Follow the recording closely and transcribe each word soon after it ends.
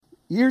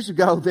Years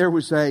ago, there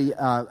was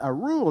a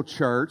rural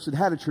church that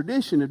had a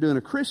tradition of doing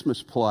a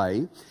Christmas play,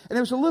 and it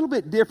was a little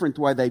bit different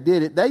the way they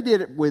did it. They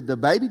did it with the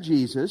baby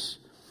Jesus,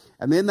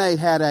 and then they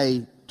had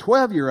a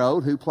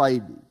 12-year-old who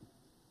played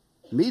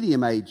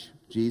medium-age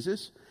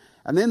Jesus,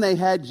 and then they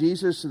had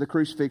Jesus, the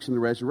crucifixion, and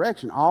the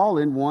resurrection, all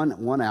in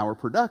one-hour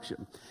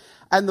production.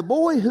 And the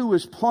boy who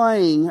was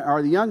playing,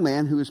 or the young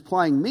man who was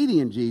playing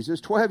medium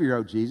Jesus,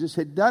 12-year-old Jesus,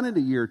 had done it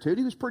a year or two, and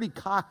he was pretty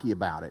cocky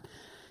about it.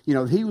 You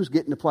know, he was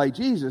getting to play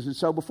Jesus. And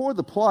so before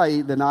the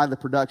play, the night of the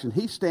production,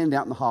 he's standing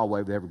out in the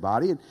hallway with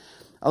everybody. And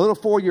a little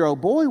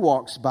 4-year-old boy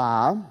walks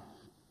by,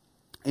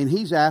 and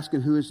he's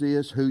asking, who is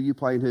this? Who you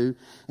playing who?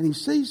 And he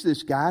sees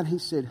this guy, and he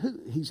said,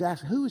 he's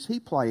asking, who is he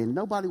playing?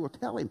 Nobody will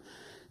tell him.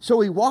 So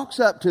he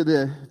walks up to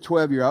the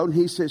 12-year-old, and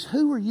he says,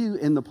 who are you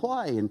in the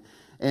play?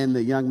 And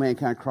the young man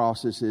kind of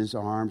crosses his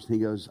arms, and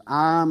he goes,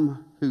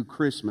 I'm who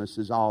Christmas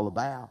is all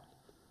about.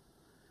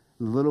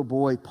 And the little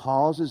boy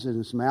pauses, and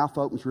his mouth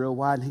opens real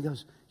wide, and he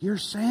goes, you're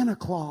Santa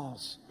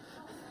Claus.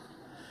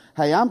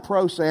 Hey, I'm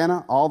pro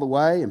Santa all the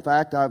way. In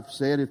fact, I've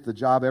said if the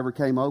job ever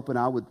came open,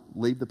 I would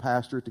leave the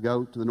pastorate to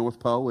go to the North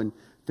Pole and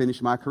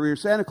finish my career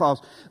as Santa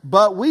Claus.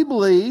 But we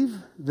believe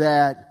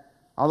that,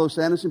 although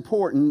Santa's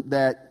important,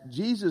 that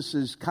Jesus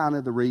is kind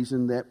of the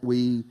reason that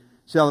we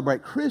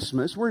celebrate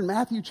Christmas. We're in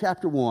Matthew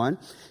chapter 1,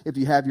 if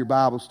you have your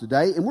Bibles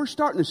today. And we're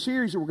starting a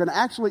series that we're going to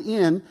actually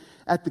end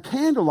at the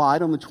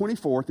candlelight on the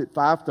 24th at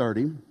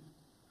 5:30,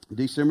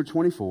 December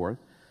 24th.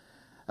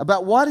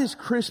 About what is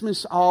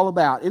Christmas all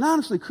about. And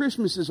honestly,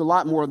 Christmas is a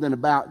lot more than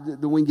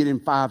we can get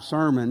in 5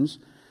 sermons.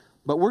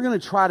 But we're going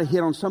to try to hit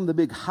on some of the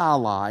big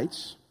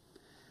highlights.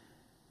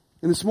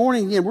 And this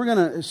morning, again, we're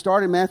going to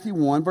start in Matthew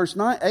 1, verse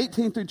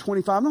 18 through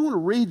 25. I want to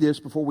read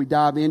this before we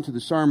dive into the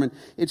sermon.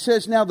 It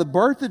says, now the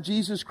birth of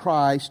Jesus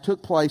Christ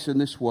took place in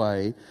this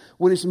way.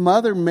 When his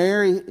mother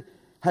Mary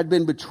had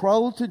been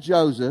betrothed to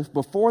Joseph,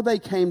 before they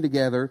came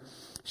together,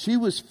 she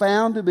was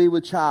found to be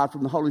with child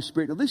from the Holy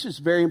Spirit. Now, this is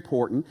very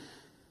important.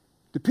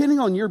 Depending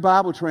on your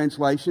Bible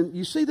translation,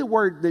 you see the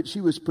word that she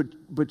was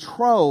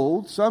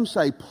betrothed, some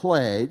say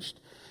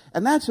pledged,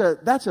 and that's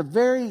a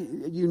very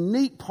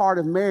unique part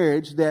of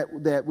marriage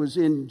that was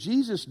in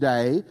Jesus'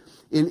 day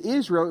in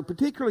Israel,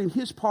 particularly in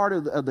his part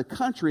of the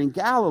country in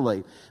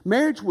Galilee.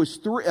 Marriage was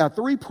a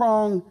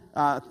three-pronged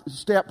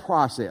step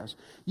process.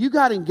 You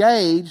got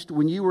engaged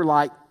when you were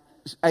like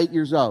 8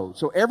 years old.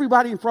 So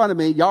everybody in front of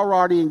me, y'all were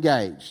already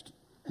engaged.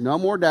 No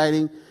more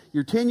dating.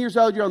 You're 10 years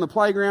old, you're on the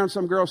playground,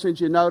 some girl sends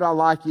you a note, I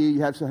like you,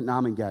 you have to say, no,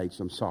 I'm engaged,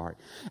 I'm sorry.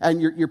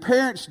 And your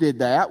parents did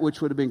that, which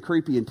would have been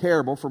creepy and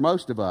terrible for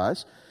most of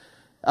us.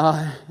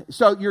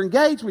 So you're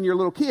engaged when you're a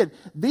little kid.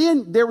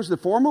 Then there was the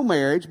formal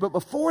marriage, but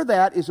before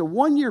that is a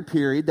 1-year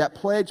period, that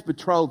pledged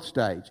betrothed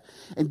stage.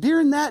 And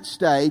during that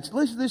stage,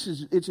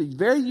 listen, it's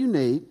very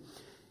unique.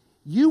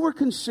 You were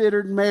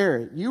considered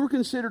married. You were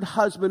considered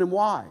husband and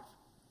wife.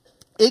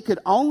 It could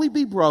only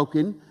be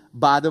broken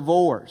by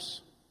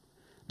divorce.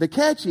 The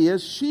catch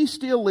is, she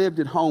still lived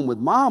at home with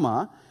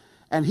mama,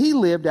 and he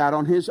lived out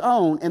on his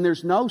own, and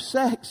there's no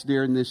sex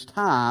during this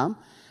time.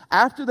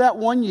 After that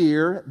 1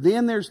 year,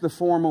 then there's the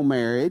formal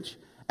marriage,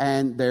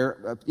 and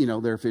they're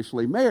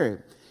officially married.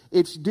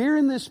 It's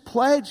during this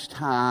pledge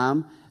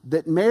time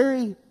that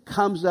Mary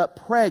comes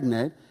up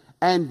pregnant,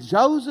 and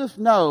Joseph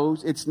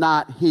knows it's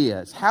not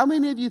his. How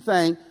many of you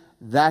think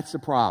that's a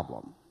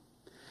problem?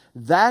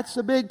 That's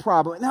a big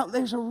problem. Now,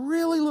 there's a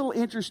really little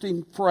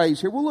interesting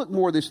phrase here. We'll look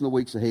more at this in the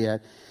weeks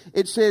ahead.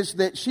 It says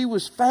that she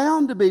was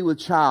found to be with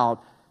child.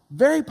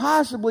 Very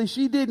possibly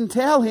she didn't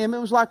tell him. It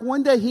was like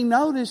one day he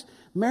noticed,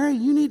 Mary,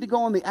 you need to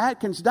go on the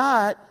Atkins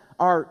diet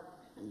or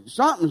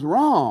something's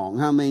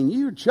wrong. I mean,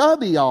 you're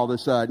chubby all of a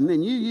sudden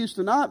and you used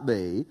to not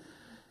be.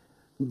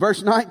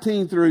 Verse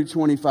 19 through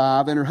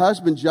 25, and her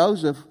husband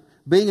Joseph,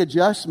 being a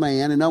just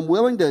man and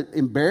unwilling to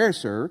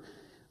embarrass her,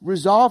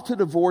 resolved to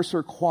divorce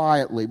her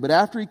quietly. But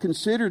after he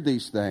considered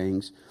these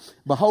things,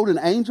 behold, an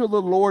angel of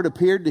the Lord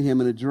appeared to him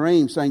in a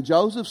dream, saying,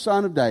 Joseph,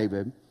 son of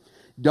David,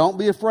 don't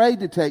be afraid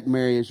to take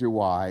Mary as your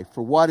wife,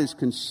 for what is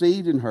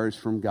conceived in her is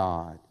from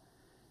God.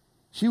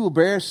 She will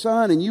bear a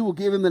son, and you will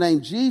give him the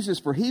name Jesus,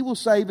 for he will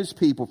save his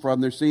people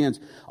from their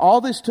sins.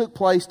 All this took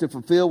place to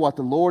fulfill what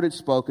the Lord had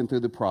spoken through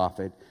the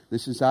prophet.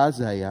 This is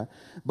Isaiah.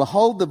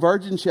 Behold, the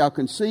virgin shall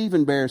conceive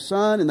and bear a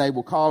son, and they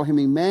will call him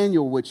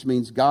Emmanuel, which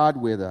means God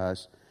with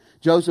us.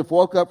 Joseph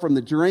woke up from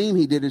the dream.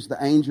 He did as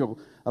the angel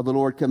of the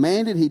Lord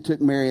commanded. He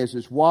took Mary as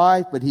his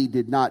wife, but he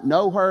did not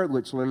know her,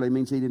 which literally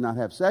means he did not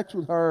have sex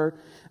with her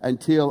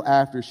until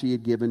after she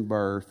had given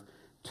birth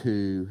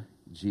to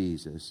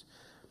Jesus.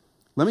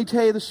 Let me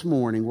tell you this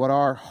morning what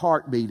our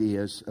heartbeat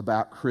is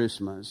about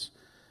Christmas.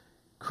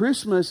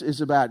 Christmas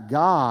is about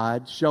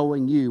God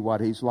showing you what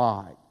He's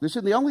like. This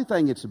isn't the only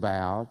thing it's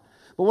about,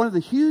 but one of the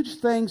huge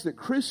things that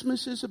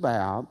Christmas is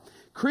about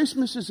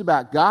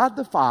God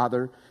the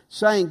Father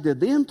saying to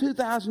them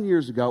 2,000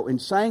 years ago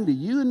and saying to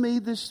you and me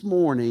this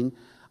morning,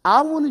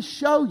 I want to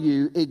show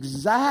you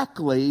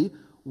exactly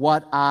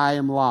what I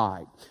am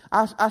like.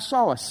 I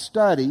saw a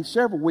study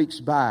several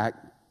weeks back,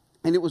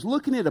 and it was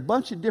looking at a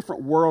bunch of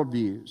different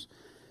worldviews.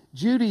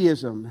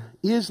 Judaism,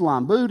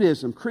 Islam,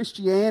 Buddhism,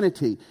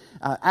 Christianity,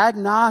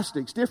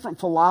 agnostics, different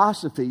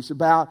philosophies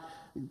about,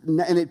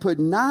 and it put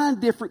 9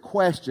 different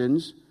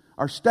questions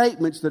or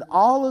statements that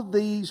all of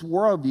these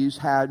worldviews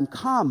had in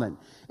common.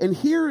 And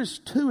here is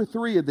 2 or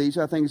 3 of these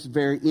I think is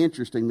very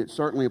interesting that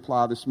certainly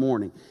apply this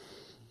morning.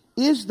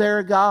 Is there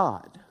a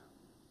God?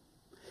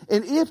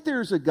 And if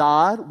there's a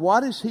God,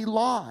 what is He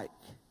like?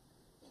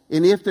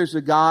 And if there's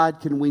a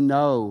God, can we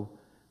know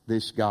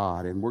this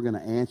God? And we're going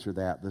to answer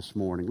that this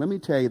morning. Let me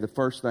tell you the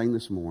first thing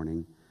this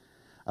morning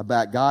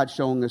about God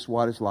showing us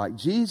what it's like.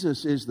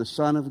 Jesus is the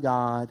Son of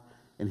God,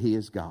 and He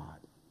is God.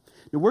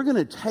 Now, we're going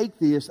to take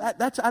this.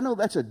 I know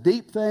that's a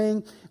deep thing,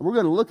 and we're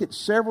going to look at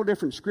several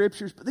different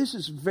scriptures, but this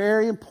is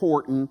very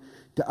important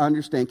to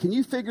understand. Can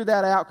you figure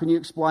that out? Can you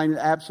explain it?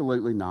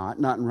 Absolutely not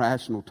in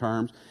rational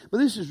terms. But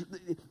this is,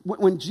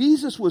 when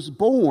Jesus was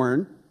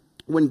born,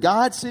 when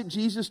God sent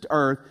Jesus to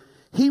earth,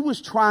 He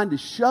was trying to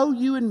show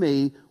you and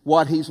me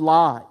what He's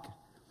like.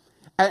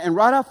 And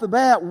right off the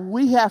bat,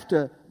 we have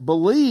to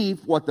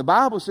believe what the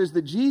Bible says,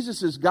 that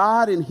Jesus is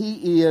God and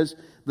He is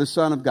the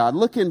Son of God.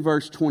 Look in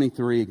verse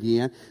 23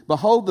 again.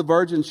 Behold, the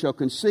virgin shall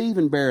conceive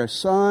and bear a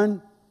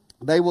son.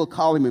 They will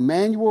call Him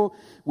Emmanuel,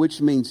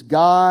 which means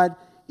God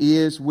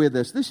is with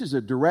us. This is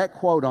a direct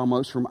quote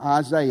almost from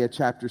Isaiah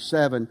chapter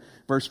 7,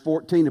 verse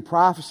 14, a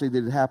prophecy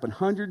that had happened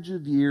hundreds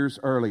of years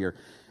earlier.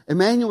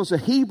 Emmanuel is a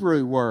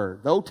Hebrew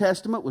word. The Old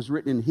Testament was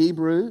written in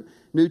Hebrew,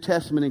 New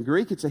Testament in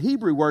Greek. It's a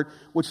Hebrew word,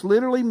 which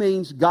literally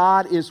means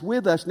God is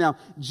with us. Now,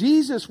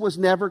 Jesus was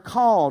never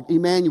called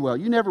Emmanuel.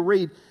 You never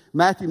read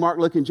Matthew, Mark,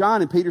 Luke, and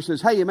John, and Peter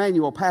says, hey,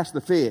 Emmanuel, pass the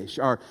fish.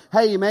 Or,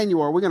 hey,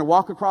 Emmanuel, are we going to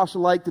walk across the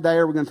lake today,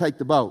 or are we going to take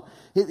the boat?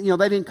 They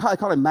didn't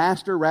call him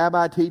master,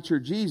 rabbi,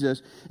 teacher,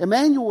 Jesus.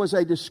 Emmanuel was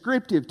a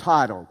descriptive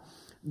title.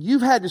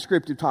 You've had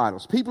descriptive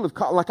titles. People have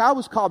called, like I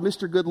was called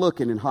Mr. Good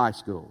Looking in high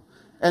school.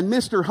 And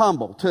Mr.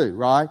 Humble, too,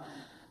 right?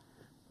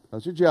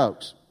 Those are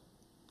jokes.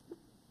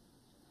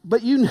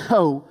 But you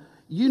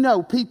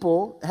know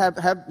people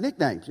have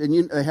nicknames,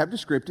 and they have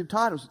descriptive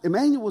titles.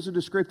 Emmanuel was a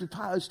descriptive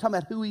title. It's talking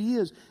about who He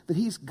is, that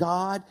He's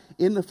God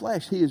in the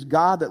flesh. He is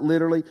God that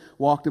literally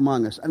walked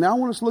among us. And now I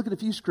want us to look at a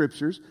few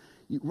scriptures.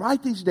 You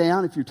write these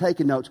down if you're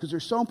taking notes, because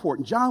they're so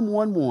important. John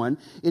 1:1,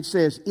 it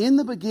says, in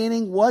the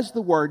beginning was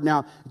the Word.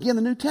 Now, again,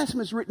 the New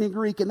Testament is written in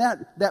Greek, and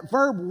that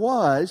verb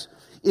was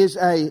is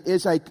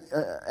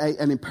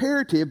an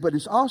imperative, but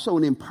it's also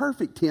an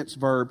imperfect tense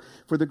verb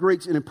for the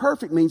Greeks. And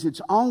imperfect means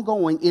it's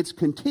ongoing, it's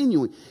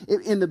continuing.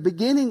 In the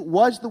beginning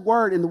was the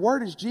Word, and the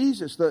Word is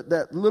Jesus.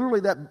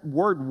 Literally that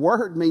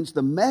word means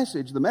the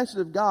message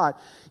of God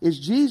is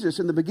Jesus.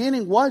 In the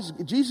beginning was,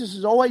 Jesus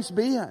has always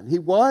been. He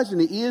was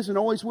and He is and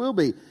always will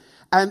be.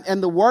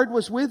 And the Word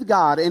was with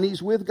God, and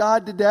He's with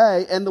God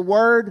today, and the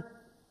Word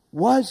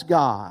was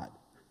God.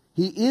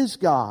 He is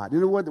God.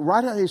 You know what?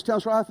 Right out, He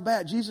tells us right off the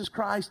bat, Jesus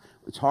Christ,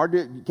 it's hard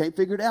you can't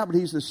figure it out, but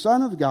He's the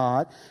Son of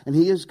God, and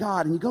He is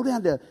God. And you go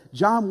down to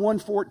John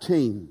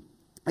 1:14.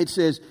 It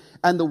says,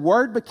 and the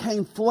Word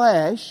became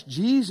flesh.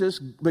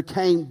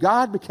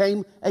 God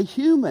became a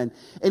human,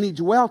 and He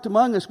dwelt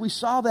among us. We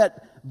saw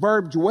that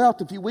verb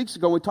dwelt a few weeks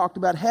ago. We talked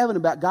about heaven,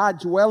 about God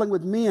dwelling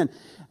with men.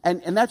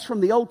 And that's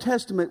from the Old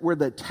Testament, where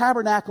the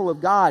tabernacle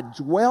of God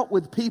dwelt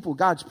with people,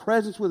 God's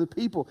presence with the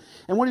people.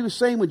 And what He was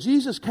saying, when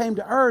Jesus came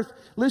to earth,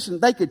 listen,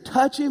 they could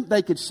touch Him,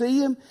 they could see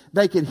Him,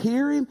 they could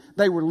hear Him.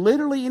 They were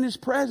literally in His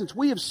presence.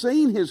 We have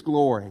seen His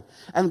glory,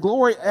 and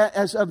glory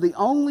as of the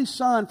only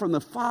Son from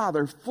the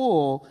Father,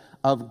 full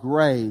of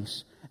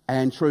grace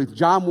and truth.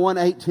 John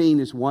 1:18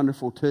 is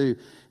wonderful too.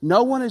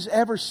 No one has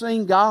ever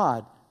seen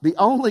God, the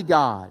only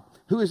God,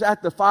 who is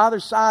at the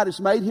Father's side, has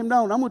made Him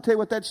known. I'm going to tell you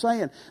what that's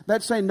saying.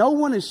 That's saying no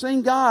one has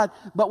seen God,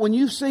 but when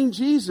you've seen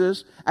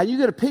Jesus and you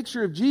get a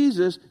picture of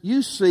Jesus,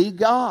 you see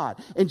God.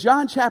 In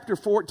John chapter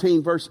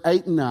 14, verse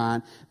 8 and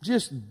 9,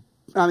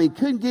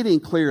 couldn't get any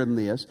clearer than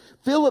this.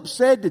 Philip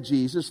said to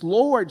Jesus,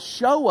 Lord,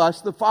 show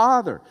us the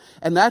Father,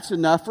 and that's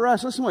enough for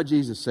us. Listen to what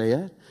Jesus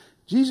said.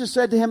 Jesus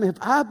said to him, if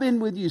I've been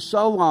with you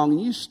so long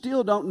and you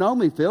still don't know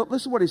me, Philip,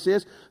 listen to what He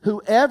says.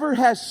 Whoever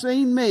has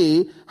seen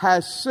me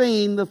has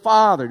seen the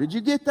Father. Did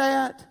you get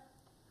that?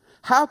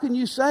 How can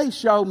you say,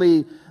 show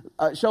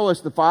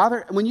us the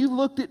Father? When you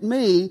looked at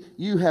me,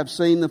 you have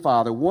seen the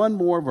Father. One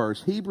more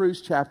verse,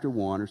 Hebrews chapter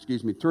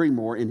 3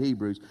 more in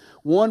Hebrews.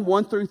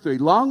 1 through 3.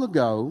 Long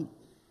ago,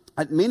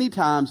 at many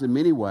times in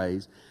many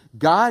ways,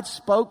 God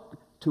spoke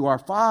to our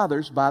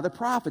fathers by the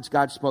prophets.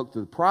 God spoke to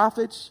the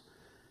prophets.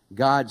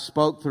 God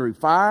spoke through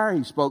fire,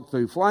 He spoke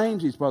through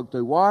flames, He spoke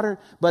through water.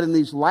 But in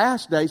these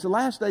last days, the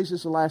last days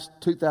is the last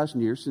 2,000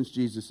 years since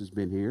Jesus has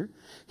been here,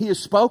 He has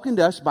spoken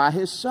to us by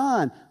His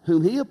Son,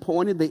 whom He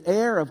appointed the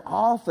heir of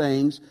all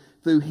things.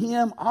 Through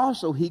Him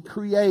also He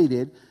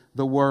created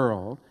the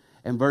world.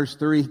 And verse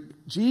 3,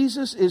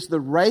 Jesus is the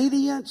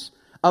radiance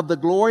of the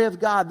glory of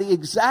God, the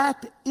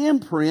exact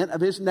imprint of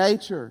His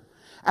nature.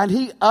 And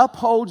He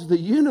upholds the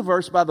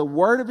universe by the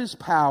word of His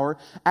power.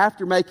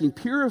 After making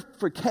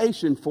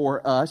purification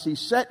for us, He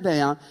sat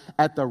down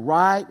at the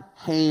right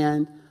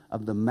hand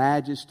of the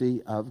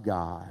majesty of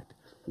God.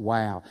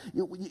 wow.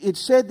 It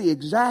said the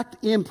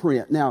exact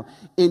imprint. Now,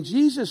 in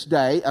Jesus'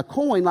 day, a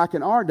coin, like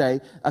in our day,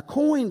 a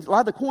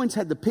lot of the coins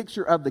had the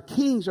picture of the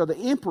kings or the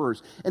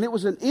emperors. And it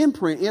was an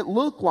imprint. It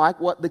looked like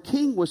what the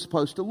king was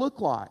supposed to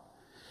look like.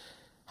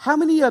 How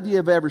many of you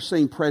have ever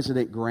seen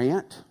President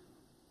Grant?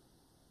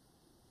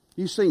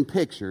 You've seen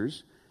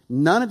pictures.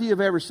 None of you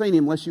have ever seen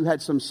him unless you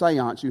had some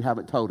seance you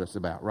haven't told us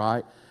about,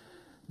 right?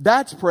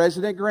 That's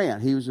President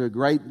Grant. He was a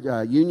great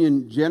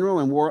Union general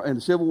in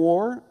the Civil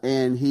War,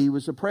 and he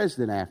was a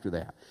president after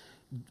that.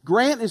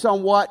 Grant is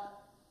on what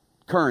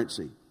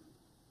currency?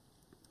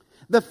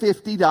 The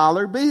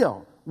 $50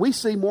 bill. We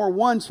see more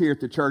ones here at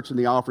the church in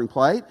the offering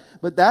plate,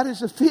 but that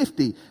is a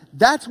 50.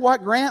 That's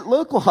what Grant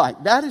looked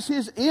like. That is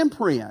his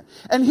imprint.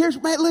 And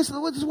listen,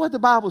 this is what the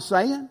Bible's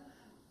saying.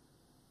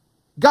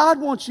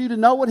 God wants you to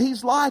know what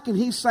He's like, and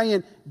He's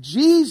saying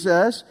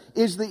Jesus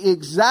is the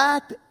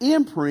exact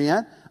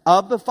imprint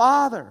of the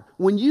Father.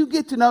 When you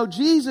get to know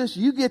Jesus,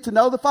 you get to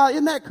know the Father.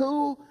 Isn't that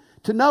cool?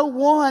 To know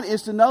one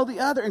is to know the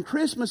other. And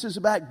Christmas is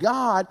about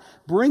God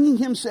bringing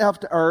Himself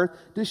to earth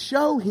to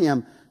show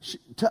Him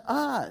to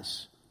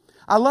us.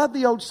 I love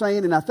the old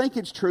saying, and I think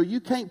it's true,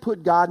 you can't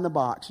put God in a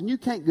box. And you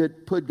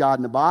can't put God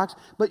in a box,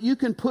 but you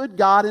can put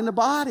God in a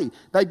body.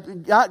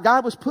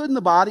 God was put in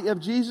the body of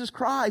Jesus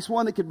Christ,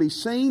 one that could be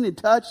seen and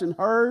touched and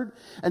heard,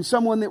 and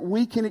someone that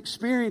we can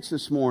experience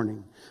this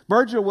morning.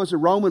 Virgil was a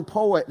Roman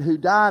poet who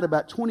died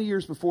about 20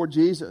 years before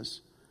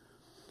Jesus.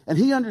 And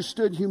he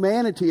understood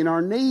humanity and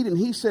our need, and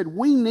he said,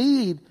 we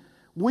need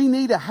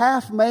a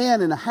half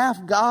man and a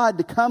half God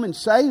to come and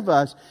save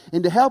us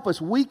and to help us.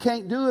 We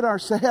can't do it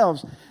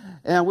ourselves.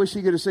 And I wish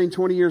he could have seen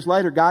 20 years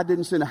later, God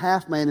didn't send a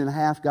half man and a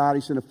half God.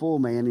 He sent a full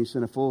man and He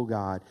sent a full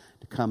God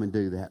to come and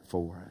do that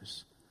for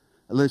us.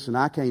 Listen,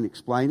 I can't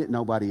explain it.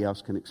 Nobody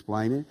else can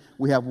explain it.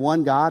 We have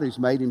one God who's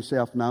made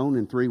Himself known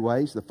in three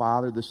ways, the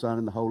Father, the Son,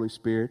 and the Holy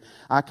Spirit.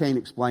 I can't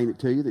explain it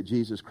to you that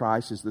Jesus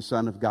Christ is the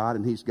Son of God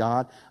and He's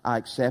God. I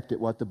accept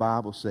it what the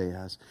Bible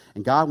says.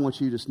 And God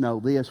wants you to know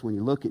this. When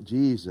you look at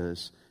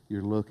Jesus,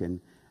 you're looking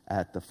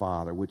at the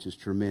Father, which is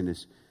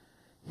tremendous.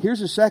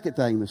 Here's a second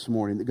thing this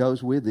morning that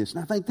goes with this,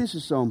 and I think this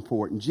is so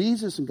important.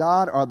 Jesus and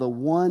God are the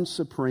one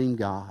supreme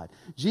God.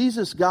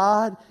 Jesus,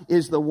 God,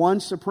 is the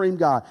one supreme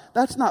God.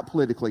 That's not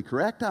politically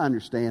correct. I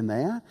understand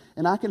that,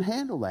 and I can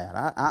handle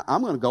that.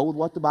 I'm going to go with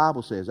what the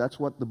Bible says. That's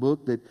what the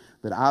book that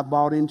I've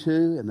bought into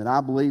and that I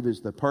believe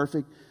is the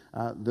perfect,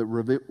 the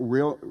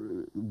real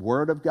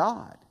Word of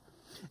God.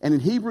 And in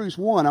Hebrews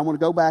 1, I want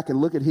to go back and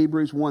look at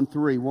Hebrews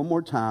 1:3 one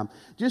more time.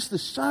 Just the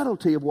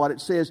subtlety of what it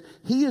says.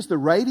 He is the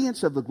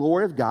radiance of the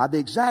glory of God, the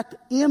exact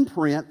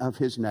imprint of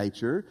His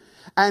nature,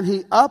 and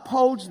He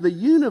upholds the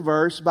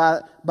universe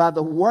by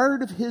the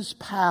word of His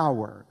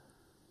power.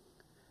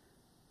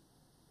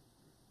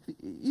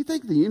 You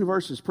think the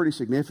universe is pretty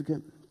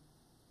significant?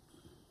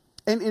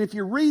 And if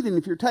you're reading,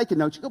 if you're taking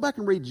notes, you go back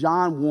and read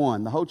John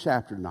 1, the whole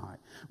chapter tonight.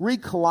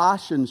 Read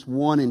Colossians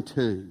 1 and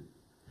 2.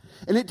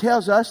 And it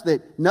tells us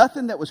that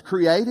nothing that was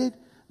created,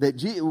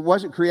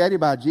 wasn't created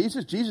by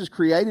Jesus. Jesus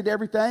created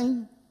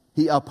everything.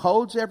 He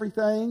upholds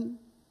everything.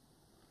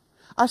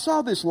 I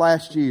saw this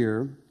last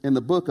year in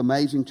the book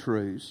Amazing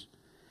Truths.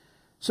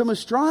 Some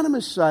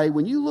astronomers say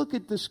when you look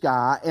at the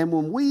sky and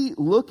when we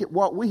look at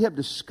what we have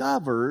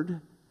discovered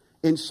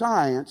in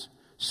science,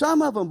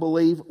 some of them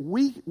believe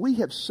we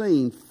have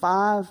seen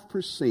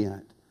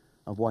 5%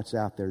 of what's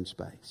out there in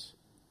space.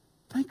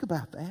 Think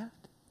about that.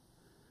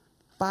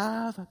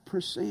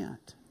 5%.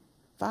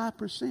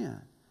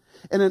 5%.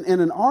 In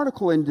an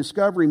article in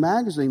Discovery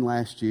magazine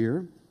last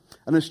year,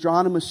 an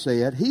astronomer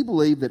said he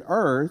believed that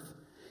Earth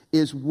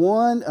is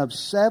one of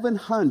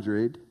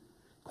 700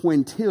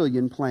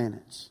 quintillion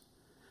planets.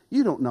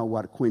 You don't know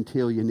what a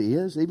quintillion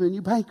is. Even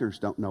you bankers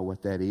don't know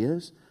what that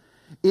is.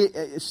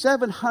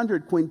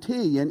 700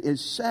 quintillion is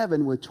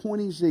 7 with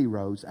 20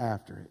 zeros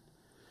after it.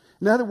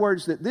 In other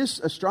words, that this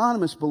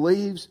astronomist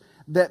believes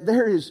that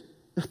there's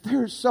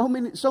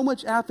so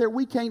much out there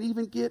we can't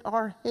even get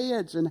our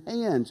heads and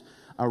hands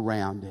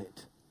around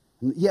it.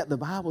 And yet the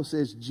Bible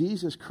says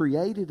Jesus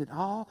created it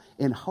all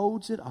and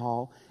holds it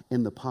all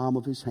in the palm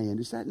of His hand.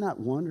 Is that not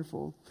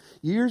wonderful?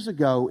 Years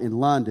ago in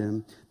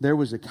London, there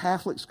was a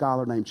Catholic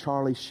scholar named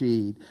Charlie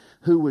Sheed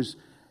who was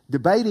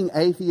debating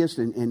atheists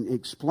and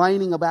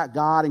explaining about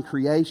God and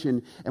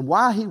creation. And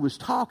while he was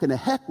talking, a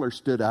heckler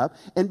stood up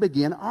and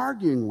began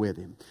arguing with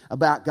him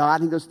about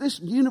God. And he goes,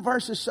 "This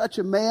universe is such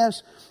a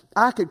mess.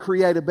 I could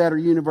create a better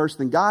universe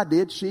than God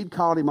did." She'd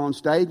called him on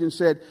stage and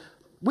said,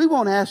 "We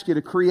won't ask you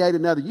to create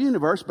another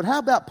universe, but how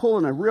about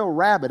pulling a real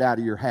rabbit out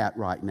of your hat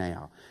right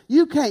now?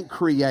 You can't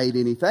create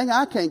anything.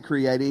 I can't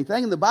create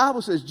anything." And the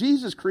Bible says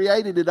Jesus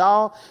created it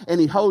all,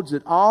 and He holds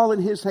it all in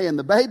His hand.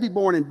 The baby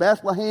born in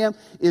Bethlehem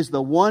is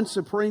the one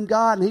supreme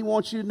God, and He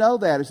wants you to know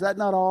that. Is that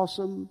not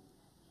awesome?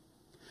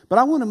 But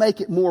I want to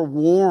make it more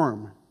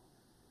warm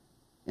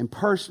and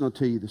personal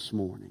to you this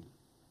morning.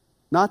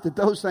 Not that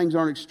those things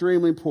aren't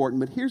extremely important,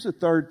 but here's the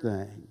third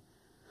thing.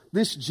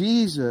 This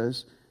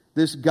Jesus,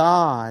 this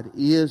God,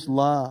 is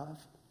love.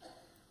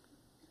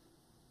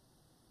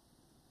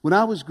 When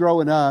I was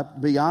growing up,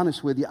 to be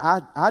honest with you,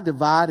 I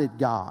divided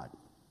God.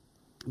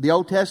 The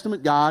Old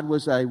Testament God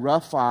was a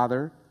rough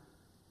father,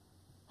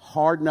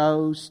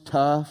 hard-nosed,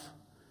 tough,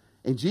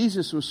 and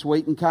Jesus was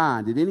sweet and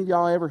kind. Did any of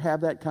y'all ever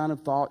have that kind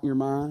of thought in your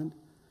mind?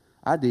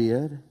 I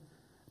did. A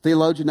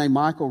theologian named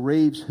Michael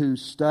Reeves, who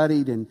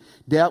studied and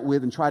dealt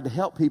with and tried to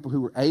help people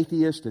who were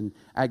atheists and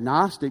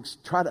agnostics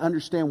try to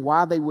understand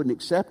why they wouldn't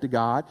accept a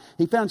God.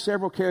 He found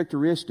several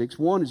characteristics.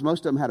 One is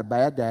most of them had a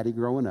bad daddy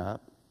growing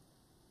up.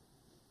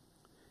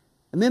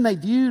 And then they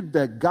viewed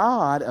the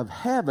God of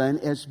heaven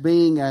as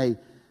being a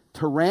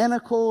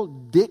tyrannical,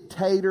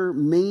 dictator,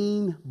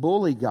 mean,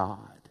 bully God.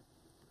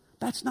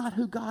 That's not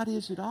who God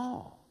is at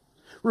all.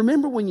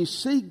 Remember, when you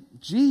see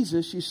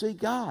Jesus, you see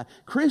God.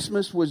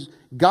 Christmas was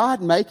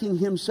God making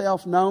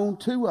himself known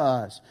to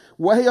us.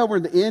 Way over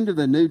the end of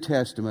the New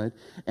Testament,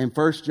 in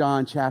 1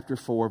 John chapter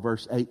 4,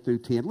 verse 8 through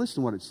 10. Listen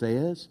to what it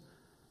says.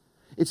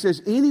 It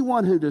says,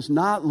 anyone who does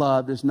not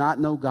love does not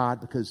know God,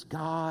 because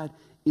God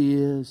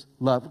is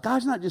love.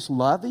 God's not just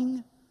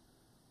loving.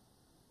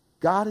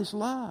 God is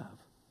love.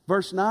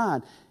 Verse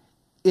 9.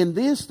 In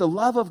this, the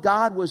love of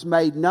God was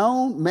made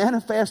known,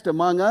 manifest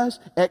among us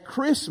at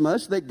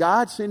Christmas, that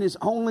God sent his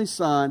only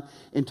Son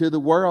into the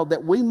world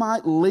that we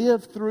might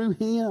live through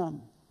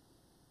him.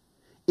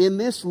 In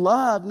this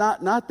love,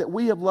 not that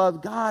we have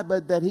loved God,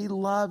 but that he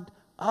loved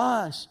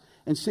us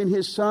and sent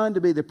his Son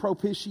to be the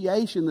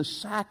propitiation, the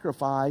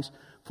sacrifice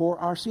for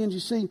our sins.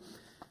 You see,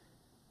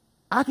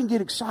 I can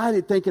get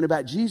excited thinking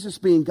about Jesus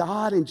being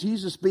God and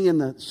Jesus being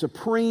the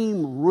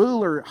supreme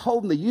ruler,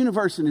 holding the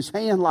universe in his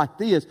hand like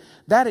this.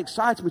 That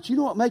excites me. But you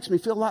know what makes me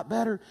feel a lot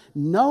better?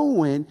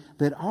 Knowing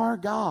that our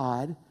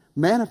God,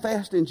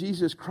 manifest in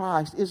Jesus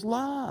Christ, is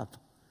love.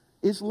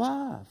 Is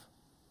love.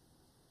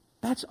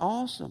 That's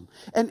awesome.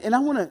 And I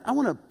want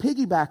to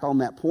piggyback on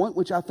that point,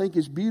 which I think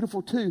is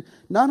beautiful too.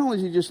 Not only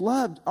is he just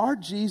loved, our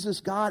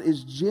Jesus God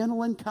is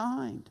gentle and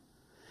kind.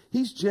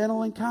 He's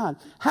gentle and kind.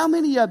 How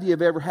many of you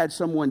have ever had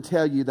someone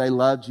tell you they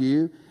loved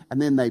you and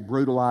then they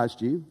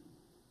brutalized you?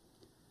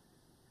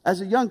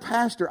 As a young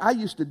pastor, I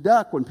used to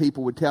duck when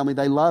people would tell me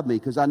they loved me,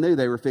 because I knew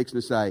they were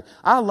fixing to say,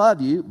 I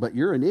love you, but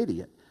you're an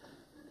idiot.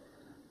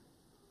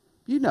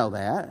 You know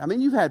that. I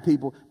mean, you've had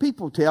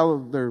people tell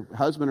their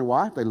husband or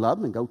wife they love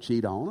them and go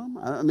cheat on them.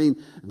 I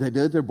mean, they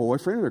do their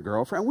boyfriend or their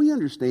girlfriend. We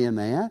understand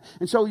that.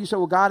 And so you say,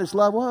 well, God is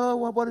love.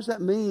 Well, what does that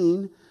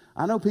mean?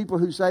 I know people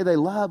who say they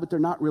love, but they're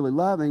not really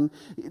loving.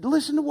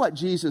 Listen to what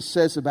Jesus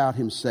says about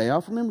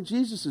himself. Remember,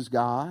 Jesus is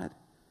God.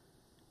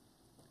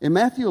 In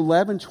Matthew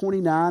 11,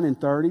 29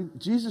 and 30,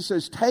 Jesus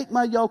says, take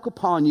my yoke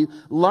upon you,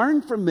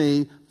 learn from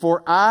me,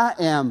 for I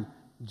am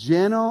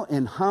gentle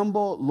and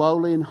humble,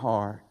 lowly in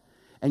heart,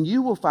 and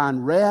you will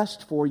find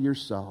rest for your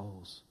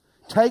souls.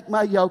 Take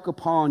my yoke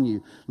upon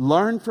you,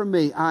 learn from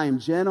me, I am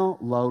gentle,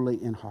 lowly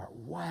in heart.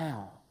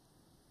 Wow.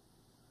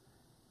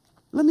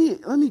 Let me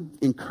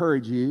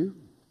encourage you.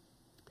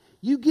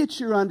 You get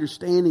your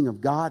understanding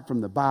of God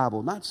from the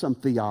Bible, not some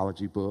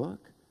theology book.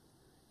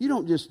 You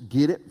don't just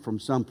get it from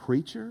some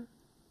preacher.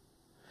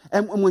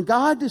 And when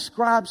God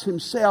describes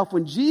himself,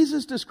 when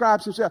Jesus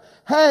describes himself,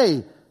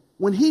 hey,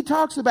 when he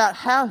talks about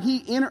how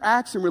he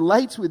interacts and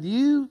relates with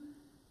you,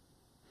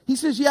 he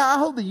says, yeah, I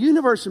hold the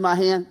universe in my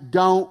hand.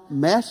 Don't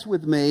mess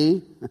with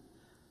me.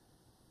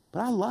 But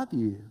I love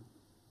you.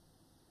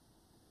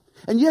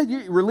 And yeah,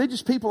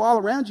 religious people all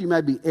around you may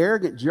be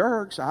arrogant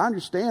jerks. I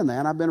understand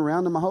that. I've been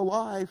around them my whole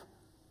life.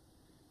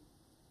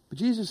 But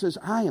Jesus says,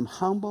 I am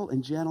humble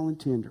and gentle and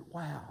tender.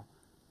 Wow.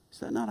 Is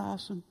that not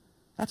awesome?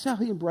 That's how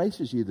he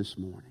embraces you this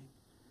morning.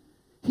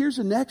 Here's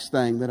the next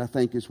thing that I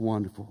think is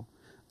wonderful.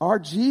 Our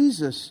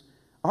Jesus,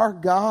 our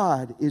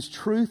God, is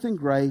truth and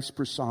grace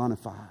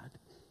personified.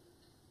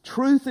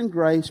 Truth and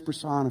grace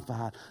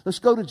personified. Let's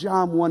go to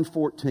John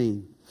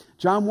 1:14.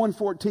 John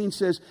 1:14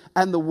 says,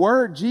 and the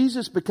Word,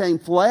 Jesus, became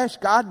flesh.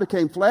 God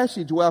became flesh.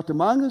 He dwelt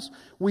among us.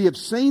 We have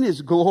seen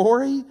his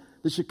glory,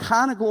 the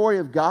Shekinah glory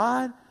of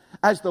God,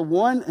 as the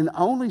one and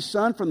only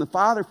Son from the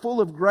Father, full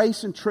of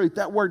grace and truth.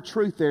 That word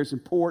truth there is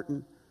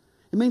important.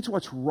 It means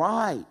what's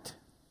right.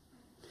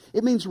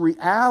 It means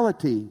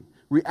reality.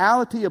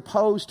 Reality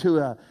opposed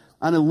to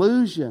an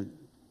illusion.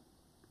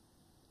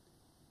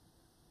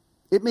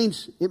 It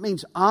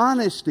means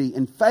honesty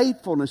and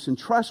faithfulness and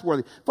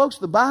trustworthy. Folks,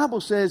 the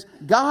Bible says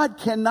God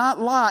cannot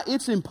lie.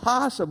 It's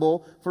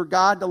impossible for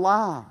God to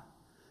lie.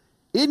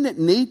 Isn't it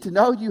neat to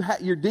know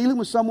you're dealing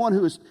with someone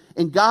who is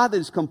in God that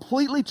is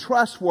completely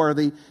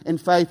trustworthy and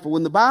faithful?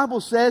 When the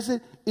Bible says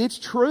it, it's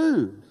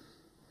true.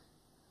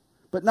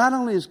 But not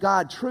only is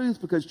God truth,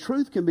 because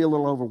truth can be a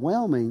little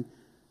overwhelming,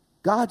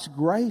 God's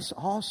grace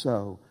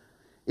also.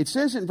 It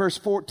says in verse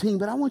 14,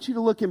 but I want you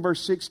to look in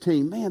verse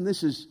 16. Man,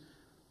 this is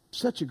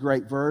such a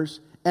great verse.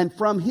 And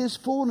from his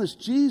fullness,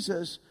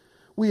 Jesus,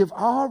 we have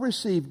all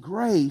received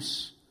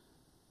grace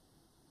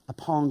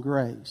upon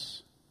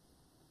grace.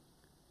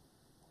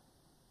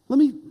 Let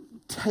me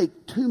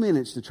take 2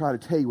 minutes to try to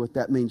tell you what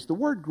that means. The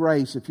word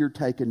grace, if you're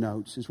taking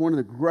notes, is one of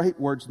the great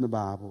words in the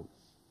Bible.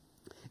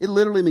 It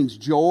literally means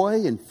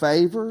joy and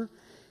favor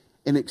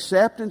and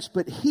acceptance.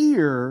 But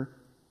here,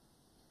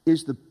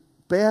 is the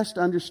best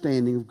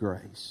understanding of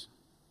grace.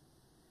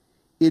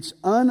 It's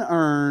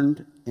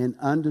unearned and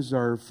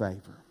undeserved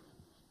favor.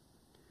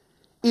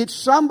 It's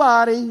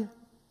somebody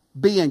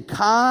being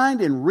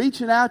kind and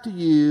reaching out to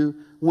you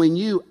when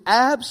you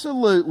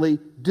absolutely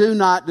do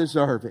not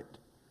deserve it.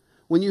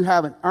 When you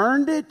haven't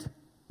earned it.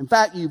 In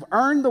fact, you've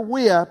earned the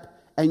whip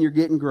and you're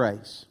getting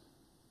grace.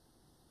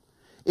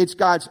 It's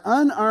God's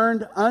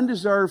unearned,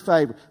 undeserved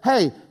favor.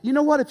 Hey, you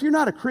know what? If you're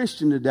not a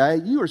Christian today,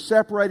 you are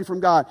separated from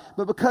God.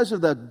 But because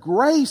of the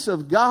grace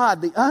of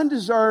God, the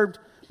undeserved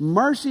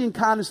mercy and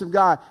kindness of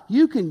God,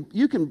 you can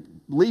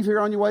leave here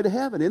on your way to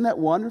heaven. Isn't that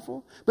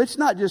wonderful? But it's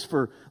not just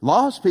for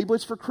lost people,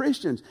 it's for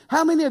Christians.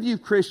 How many of you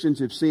Christians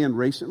have sinned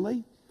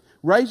recently?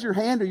 Raise your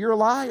hand or you're a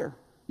liar.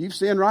 You've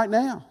sinned right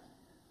now.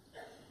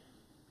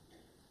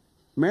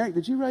 Merrick,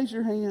 did you raise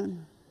your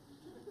hand?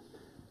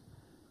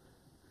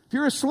 If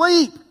you're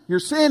asleep, you're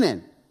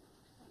sinning.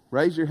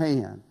 Raise your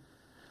hand.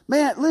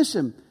 Man,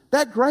 listen,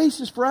 that grace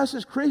is for us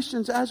as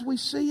Christians as we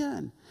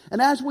sin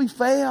and as we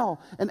fail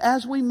and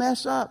as we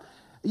mess up.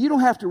 You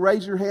don't have to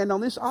raise your hand on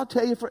this. I'll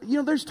tell you,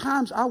 there's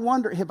times I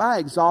wonder, have I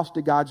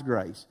exhausted God's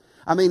grace?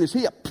 I mean,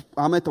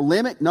 I'm at the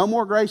limit, no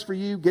more grace for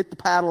you, get the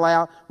paddle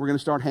out, we're going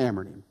to start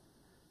hammering him.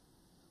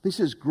 He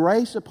says,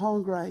 grace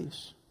upon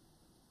grace.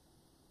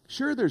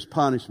 Sure, there's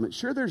punishment.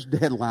 Sure, there's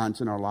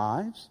deadlines in our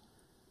lives.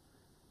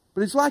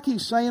 But it's like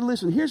he's saying,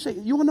 listen,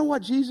 you want to know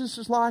what Jesus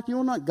is like? You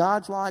want to know what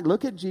God's like?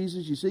 Look at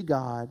Jesus, you see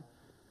God.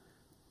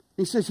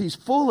 He says he's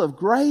full of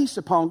grace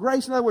upon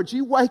grace. In other words,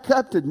 you wake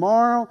up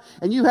tomorrow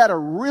and you had a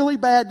really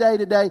bad day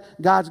today.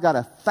 God's got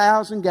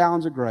 1,000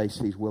 gallons of grace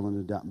he's willing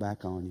to dump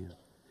back on you.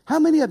 How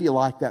many of you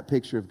like that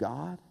picture of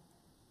God?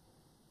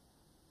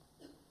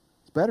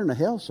 It's better than a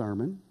hell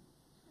sermon.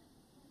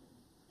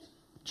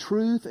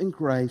 Truth and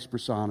grace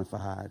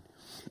personified.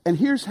 And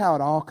here's how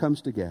it all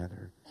comes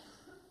together.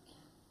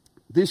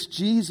 This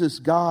Jesus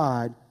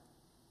God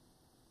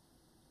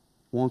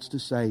wants to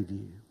save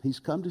you. He's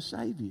come to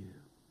save you.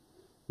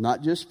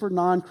 Not just for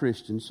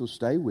non-Christians, so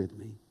stay with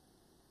me.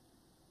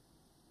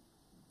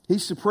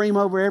 He's supreme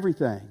over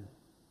everything.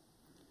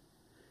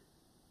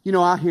 You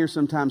know, I hear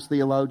sometimes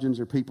theologians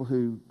or people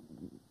who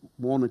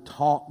want to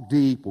talk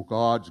deep. Well,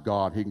 God's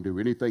God. He can do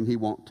anything He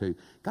wants to.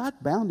 God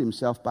bound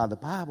Himself by the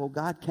Bible.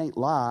 God can't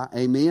lie.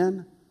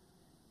 Amen?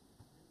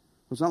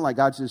 It's not like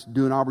God's just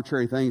doing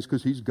arbitrary things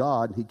because He's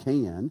God and He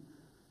can.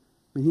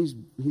 I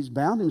mean, He's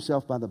bound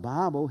Himself by the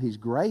Bible. He's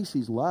grace.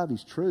 He's love.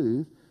 He's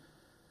truth.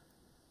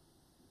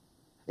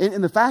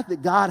 And the fact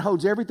that God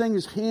holds everything in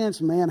His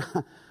hands, man,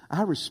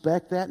 I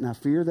respect that and I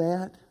fear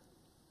that.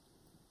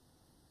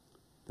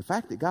 The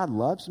fact that God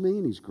loves me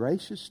and He's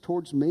gracious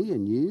towards me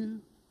and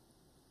you,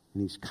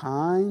 and He's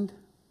kind,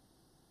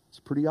 it's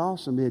pretty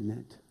awesome, isn't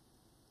it?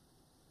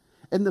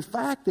 And the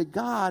fact that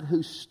God,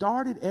 who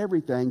started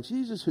everything,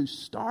 Jesus, who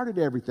started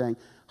everything,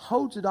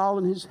 holds it all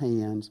in His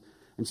hands,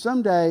 and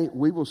someday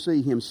we will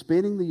see Him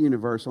spinning the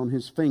universe on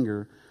His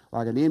finger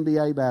like an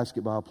NBA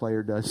basketball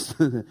player does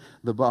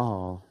the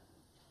ball.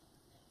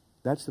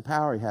 That's the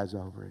power He has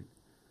over it.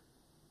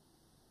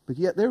 But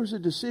yet there was a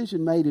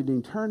decision made in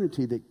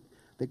eternity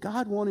that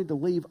God wanted to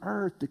leave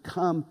earth to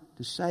come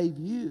to save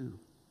you.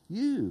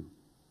 You.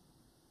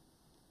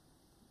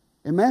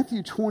 In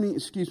Matthew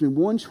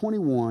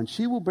 1:21,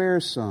 she will bear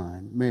a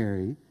son,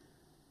 Mary,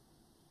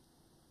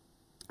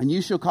 and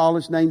you shall call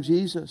his name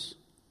Jesus,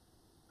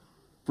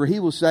 for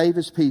he will save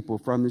his people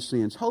from their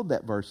sins. Hold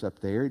that verse up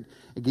there.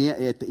 Again,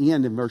 at the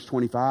end in verse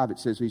 25, it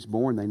says he's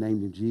born. They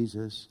named him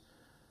Jesus.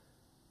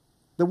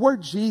 The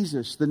word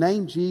Jesus, the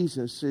name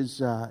Jesus, is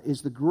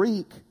the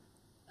Greek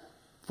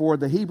for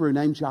the Hebrew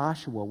name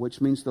Joshua,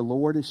 which means the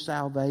Lord is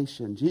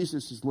salvation.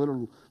 Jesus'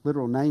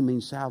 literal name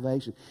means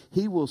salvation.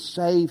 He will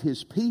save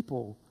His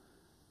people.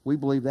 We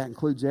believe that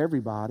includes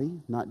everybody,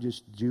 not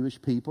just Jewish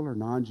people or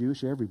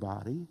non-Jewish,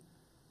 everybody.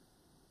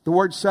 The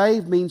word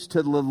save means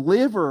to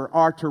deliver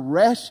or to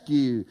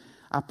rescue.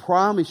 I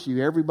promise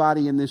you,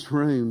 everybody in this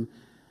room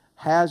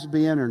has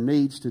been or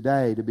needs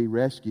today to be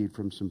rescued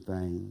from some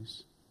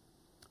things.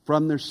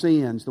 From their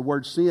sins. The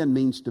word sin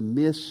means to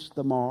miss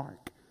the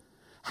mark.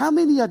 How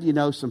many of you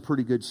know some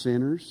pretty good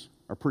sinners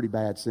or pretty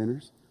bad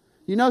sinners?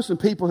 You know some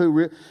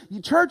people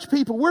you church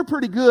people, we're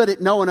pretty good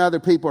at knowing other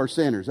people are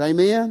sinners.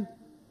 Amen?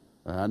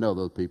 I know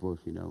those people,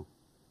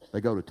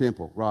 they go to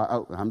temple. Right?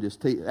 Oh, I'm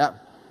just teasing.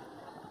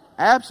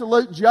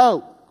 Absolute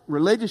joke.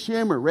 Religious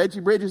humor.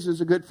 Reggie Bridges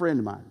is a good friend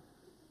of mine.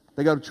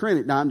 They go to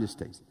Trinity. No, I'm just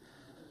teasing.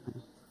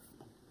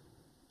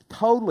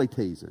 Totally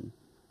teasing.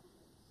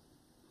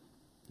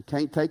 You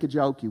can't take a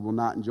joke, you will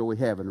not enjoy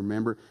heaven.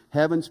 Remember,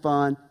 heaven's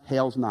fun,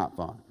 hell's not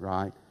fun,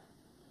 right?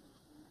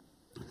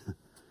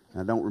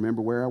 I don't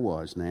remember where I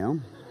was now.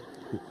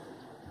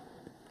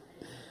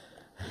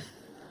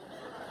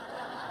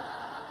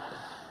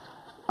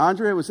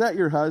 Andrea, was that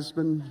your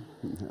husband?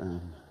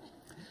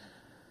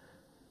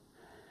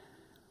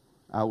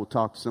 I will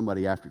talk to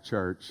somebody after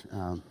church.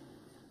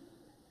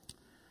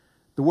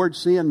 The word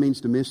sin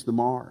means to miss the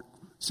mark.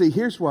 See,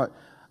 here's what,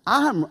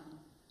 I'm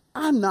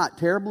not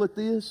terrible at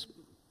this,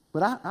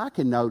 but I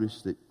can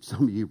notice that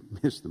some of you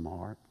miss the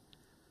mark.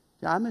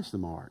 Yeah, I missed the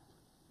mark.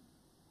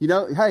 You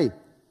know, hey,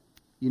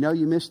 you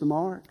missed the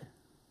mark.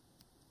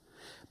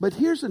 But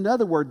here's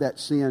another word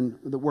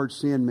the word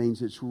sin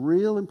means. It's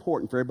real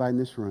important for everybody in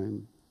this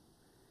room.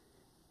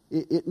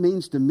 It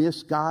means to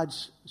miss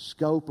God's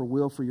scope or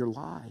will for your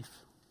life.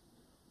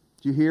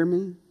 Do you hear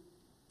me?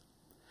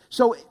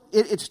 So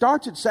it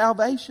starts at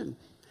salvation.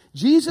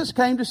 Jesus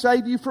came to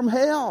save you from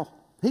hell.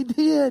 He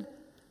did.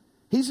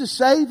 He's a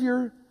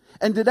Savior.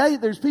 And today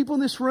there's people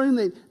in this room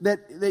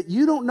that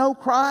you don't know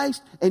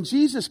Christ. And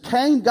Jesus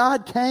came,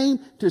 God came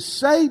to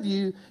save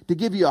you, to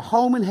give you a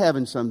home in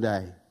heaven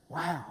someday.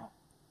 Wow.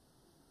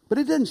 But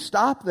it didn't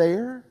stop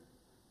there.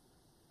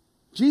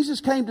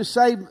 Jesus came to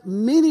save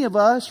many of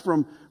us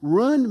from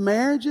ruined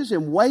marriages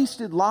and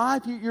wasted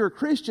life. You're a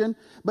Christian,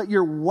 but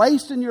you're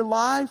wasting your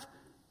life.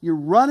 You're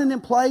running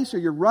in place or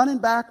you're running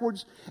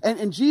backwards.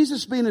 And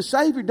Jesus being a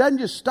Savior doesn't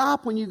just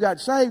stop when you got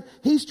saved.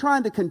 He's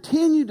trying to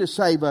continue to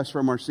save us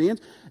from our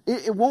sins.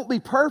 It won't be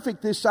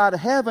perfect this side of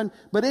heaven,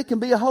 but it can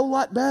be a whole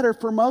lot better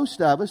for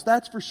most of us,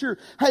 that's for sure.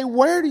 Hey,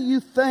 where do you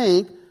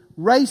think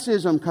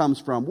racism comes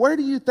from? Where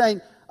do you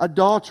think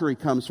adultery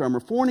comes from, or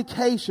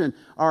fornication,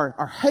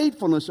 or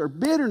hatefulness, or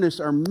bitterness,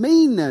 or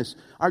meanness,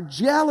 or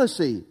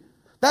jealousy?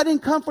 That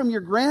didn't come from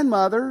your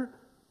grandmother.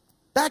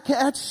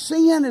 That's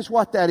sin is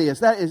what that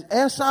is. That is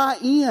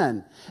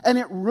S-I-N. And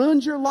it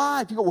ruins your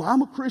life. You go, well,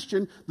 I'm a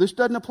Christian. This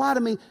doesn't apply to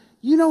me.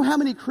 You know how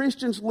many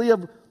Christians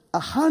live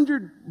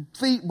 100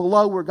 feet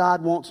below where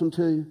God wants them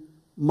to?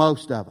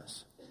 Most of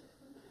us.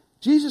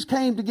 Jesus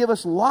came to give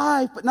us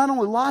life, but not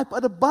only life,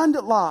 but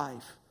abundant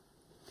life.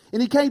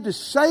 And He came to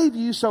save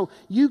you so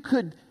you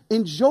could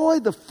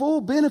enjoy the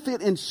full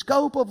benefit and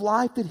scope of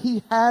life that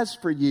He has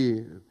for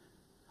you.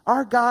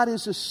 Our God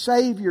is a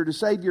Savior to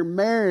save your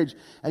marriage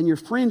and your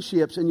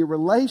friendships and your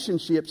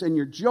relationships and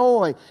your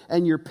joy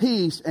and your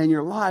peace and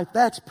your life.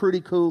 That's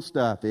pretty cool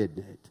stuff, isn't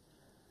it?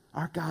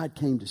 Our God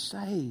came to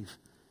save.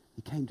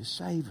 He came to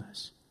save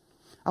us.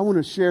 I want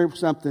to share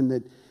something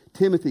that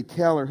Timothy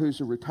Keller, who's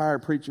a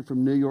retired preacher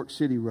from New York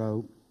City,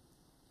 wrote.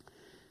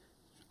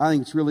 I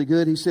think it's really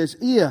good. He says,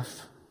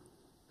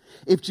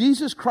 if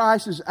Jesus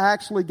Christ is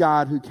actually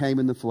God who came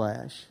in the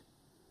flesh,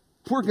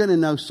 we're going to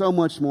know so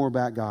much more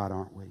about God,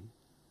 aren't we?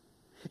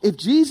 If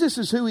Jesus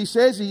is who He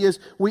says He is,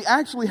 we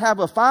actually have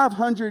a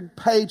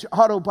 500-page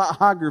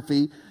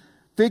autobiography,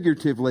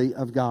 figuratively,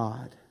 of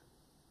God.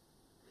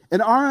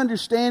 And our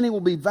understanding will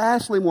be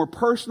vastly more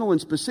personal and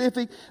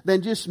specific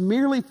than just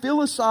merely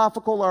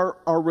philosophical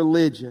or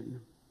religion.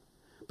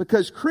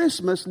 Because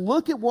Christmas,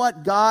 look at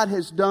what God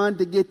has done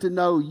to get to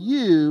know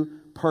you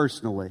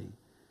personally.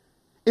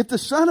 If the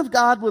Son of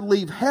God would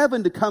leave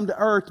heaven to come to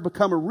earth to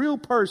become a real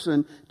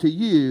person to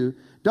you,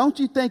 don't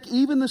you think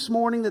even this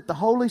morning that the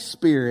Holy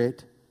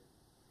Spirit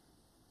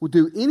will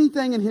do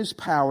anything in His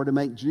power to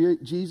make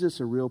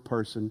Jesus a real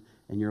person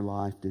in your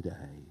life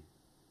today?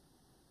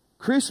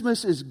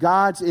 Christmas is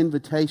God's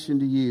invitation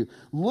to you.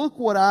 Look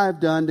what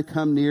I've done to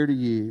come near to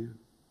you.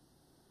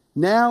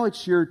 Now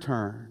it's your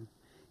turn.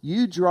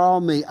 You draw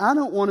me. I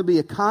don't want to be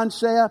a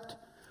concept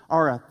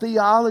or a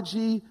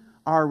theology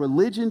or a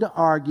religion to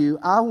argue.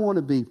 I want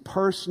to be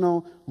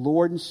personal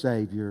Lord and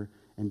Savior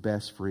and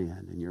best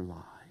friend in your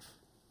life.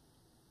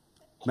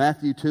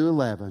 Matthew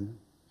 2:11.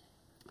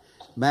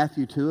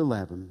 Matthew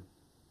 2:11.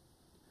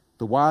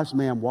 The wise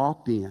man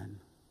walked in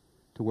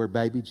to where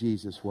baby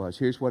Jesus was.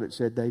 Here's what it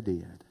said they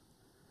did.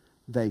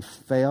 They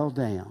fell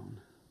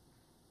down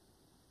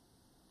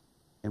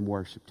and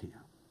worshiped Him.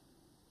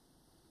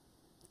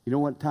 You know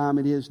what time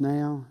it is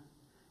now?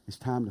 It's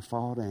time to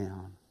fall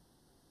down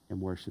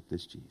and worship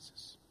this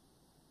Jesus.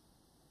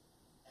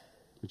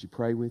 Would you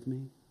pray with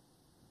me?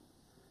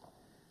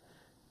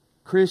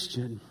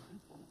 Christian,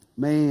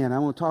 man, I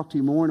want to talk to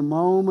you more in a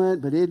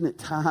moment, but isn't it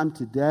time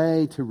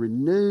today to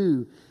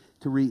renew,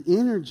 to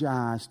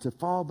re-energize, to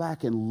fall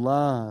back in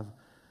love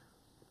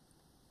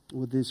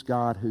with this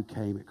God who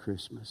came at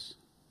Christmas?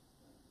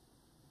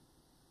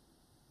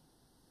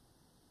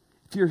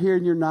 If you're here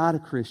and you're not a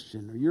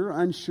Christian, or you're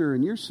unsure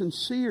and you're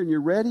sincere and you're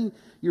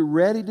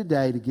ready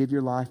today to give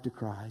your life to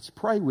Christ,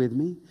 pray with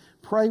me.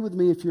 Pray with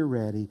me if you're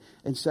ready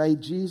and say,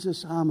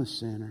 Jesus, I'm a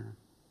sinner.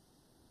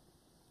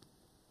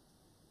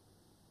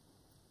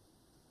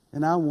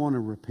 And I want to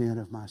repent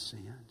of my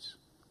sins.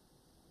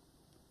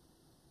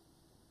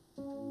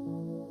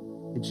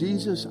 And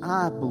Jesus,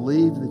 I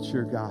believe that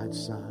you're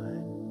God's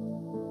Son.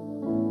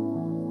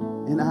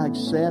 And I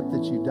accept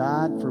that you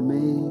died for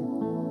me,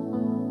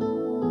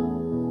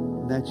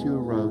 that you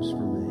arose for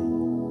me.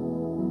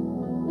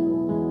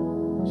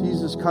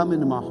 Jesus, come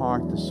into my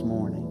heart this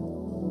morning.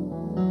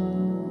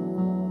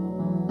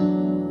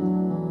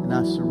 And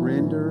I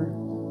surrender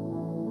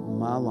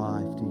my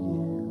life to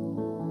you.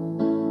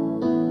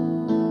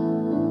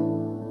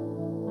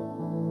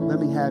 Let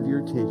me have your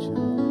attention.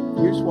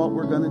 Here's what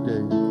we're going to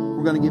do.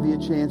 We're going to give you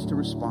a chance to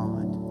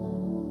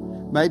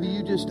respond. Maybe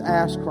you just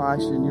asked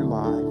Christ in your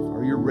life,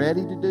 or you're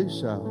ready to do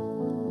so.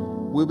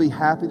 We'll be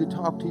happy to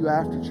talk to you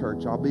after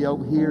church. I'll be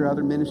over here.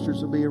 Other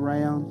ministers will be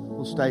around.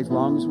 We'll stay as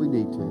long as we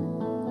need to.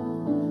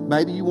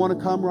 Maybe you want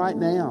to come right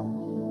now.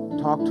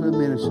 Talk to a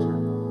minister.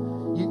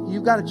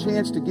 You've got a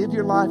chance to give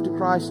your life to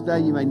Christ today.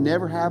 You may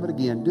never have it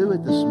again. Do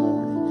it this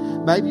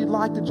morning. Maybe you'd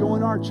like to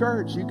join our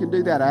church. You can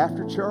do that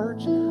after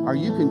church, or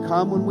you can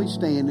come when we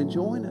stand and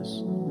join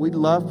us. We'd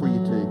love for you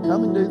to.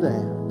 Come and do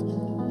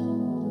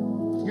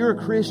that. If you're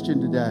a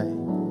Christian today,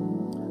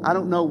 I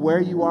don't know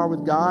where you are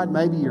with God.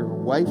 Maybe you're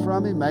away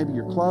from Him. Maybe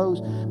you're close.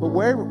 But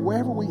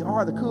wherever we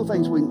are, the cool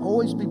thing is we can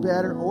always be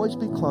better, always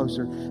be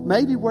closer.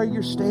 Maybe where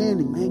you're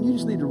standing, man, you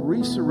just need to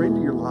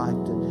resurrender your life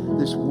to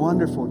this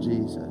wonderful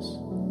Jesus.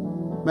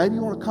 Maybe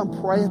you want to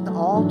come pray at the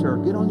altar,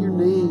 get on your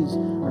knees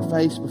or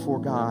face before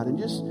God and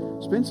just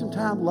spend some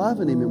time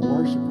loving Him and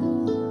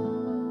worshiping Him.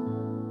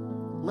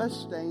 Let's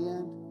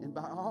stand, and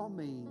by all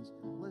means,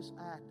 let's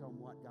act on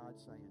what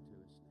God's saying to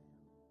us.